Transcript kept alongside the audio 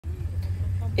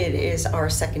It is our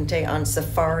second day on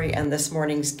safari, and this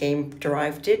morning's game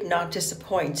drive did not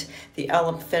disappoint. The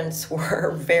elephants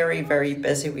were very, very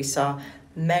busy. We saw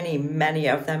many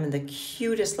of them, and the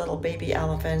cutest little baby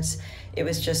elephants. It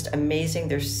was just amazing.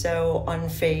 They're so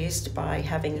unfazed by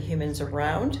having humans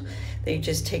around. They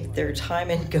just take their time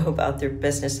and go about their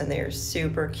business, and they are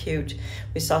super cute.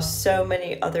 We saw so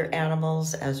many other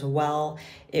animals as well.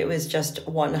 It was just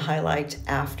one highlight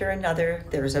after another.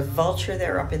 There was a vulture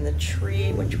there up in the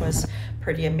tree, which was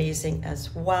pretty amazing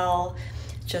as well.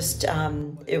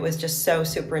 It was just so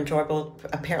super enjoyable.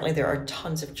 Apparently there are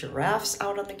tons of giraffes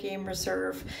out on the game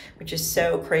reserve, which is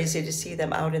so crazy to see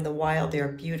them out in the wild. They are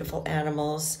beautiful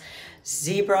animals.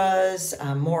 Zebras,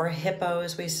 more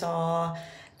hippos we saw.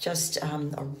 Just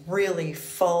a really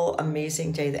full,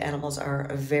 amazing day. The animals are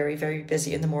very, very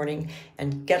busy in the morning.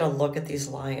 And get a look at these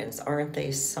lions. Aren't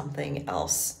they something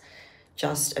else?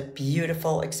 Just a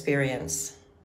beautiful experience.